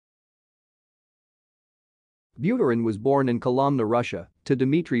Buterin was born in Kolomna, Russia, to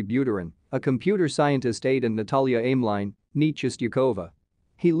Dmitry Buterin, a computer scientist, and Natalia Ameline Nichistykova.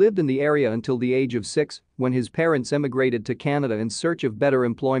 He lived in the area until the age of 6, when his parents emigrated to Canada in search of better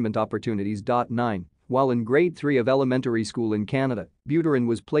employment opportunities. 9. While in grade 3 of elementary school in Canada, Buterin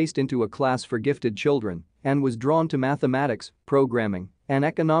was placed into a class for gifted children and was drawn to mathematics, programming, and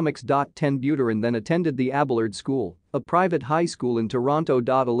economics. 10. Buterin then attended the Abelard School, a private high school in Toronto.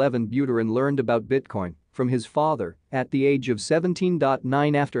 11. Buterin learned about Bitcoin from his father at the age of 17.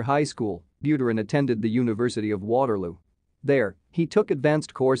 9. After high school, Buterin attended the University of Waterloo. There, he took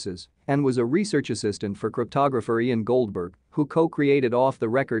advanced courses and was a research assistant for cryptographer Ian Goldberg, who co-created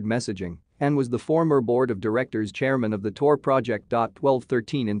off-the-record messaging and was the former board of directors chairman of the Tor project.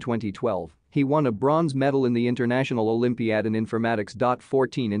 13. In 2012, he won a bronze medal in the International Olympiad in Informatics.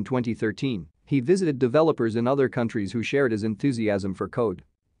 14. In 2013, he visited developers in other countries who shared his enthusiasm for code.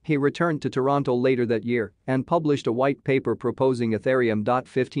 He returned to Toronto later that year and published a white paper proposing Ethereum.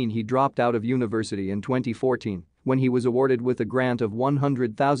 15. He dropped out of university in 2014 when he was awarded with a grant of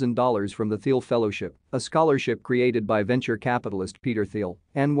 $100,000 from the Thiel Fellowship, a scholarship created by venture capitalist Peter Thiel,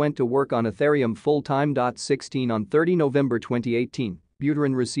 and went to work on Ethereum full-time. 16. On 30 November 2018,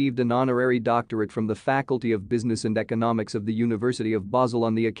 Buterin received an honorary doctorate from the Faculty of Business and Economics of the University of Basel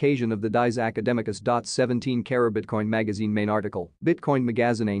on the occasion of the Dies Academicus. 17. Bitcoin Magazine main article, Bitcoin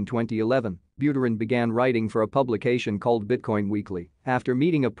Magazine 2011, Buterin began writing for a publication called Bitcoin Weekly after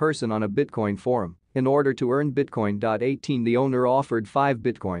meeting a person on a Bitcoin forum. In order to earn Bitcoin. 18. The owner offered 5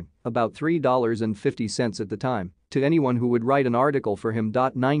 Bitcoin, about $3.50 at the time, to anyone who would write an article for him.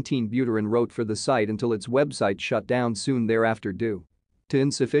 19. Buterin wrote for the site until its website shut down soon thereafter due to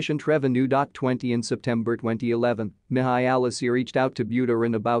insufficient revenue. 20. In September 2011, Mihai Alisi reached out to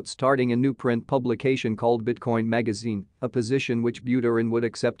Buterin about starting a new print publication called Bitcoin Magazine, a position which Buterin would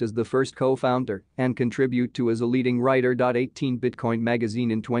accept as the first co-founder and contribute to as a leading writer. 18. Bitcoin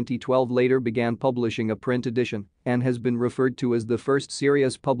Magazine in 2012 later began publishing a print edition and has been referred to as the first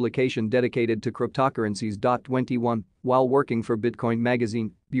serious publication dedicated to cryptocurrencies. 21. While working for Bitcoin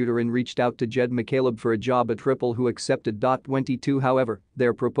Magazine, Buterin reached out to Jed McCaleb for a job at Ripple, who accepted. 22. However,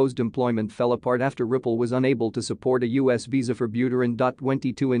 their proposed employment fell apart after Ripple was unable to support a US visa for Buterin.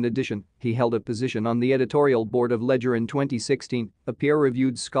 22. In addition, he held a position on the editorial board of Ledger in 2016, a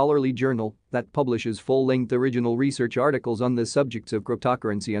peer-reviewed scholarly journal that publishes full-length original research articles on the subjects of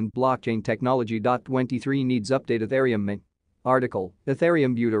cryptocurrency and blockchain technology. 23. Needs update Ethereum main article,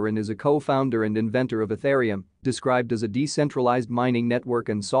 Ethereum. Buterin is a co-founder and inventor of Ethereum, described as a decentralized mining network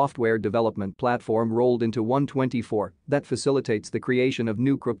and software development platform rolled into 124 that facilitates the creation of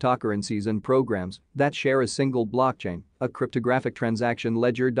new cryptocurrencies and programs that share a single blockchain, a cryptographic transaction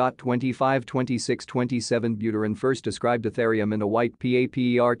ledger. 25, 26, 27. Buterin first described Ethereum in a white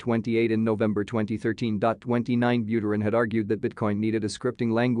paper 28 in November 2013. 29. Buterin had argued that Bitcoin needed a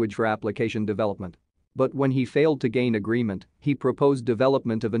scripting language for application development. But when he failed to gain agreement, he proposed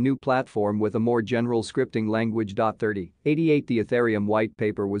development of a new platform with a more general scripting language. 30. 88. The Ethereum white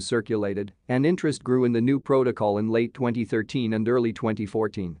paper was circulated, and interest grew in the new protocol in late 2013 and early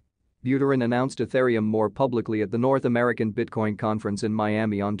 2014. Buterin announced Ethereum more publicly at the North American Bitcoin Conference in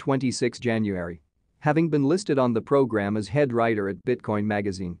Miami on 26 January. Having been listed on the program as head writer at Bitcoin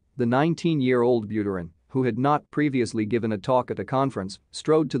Magazine, the 19-year-old Buterin, who had not previously given a talk at a conference,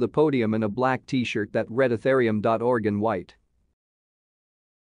 strode to the podium in a black t-shirt that read Ethereum.org in white.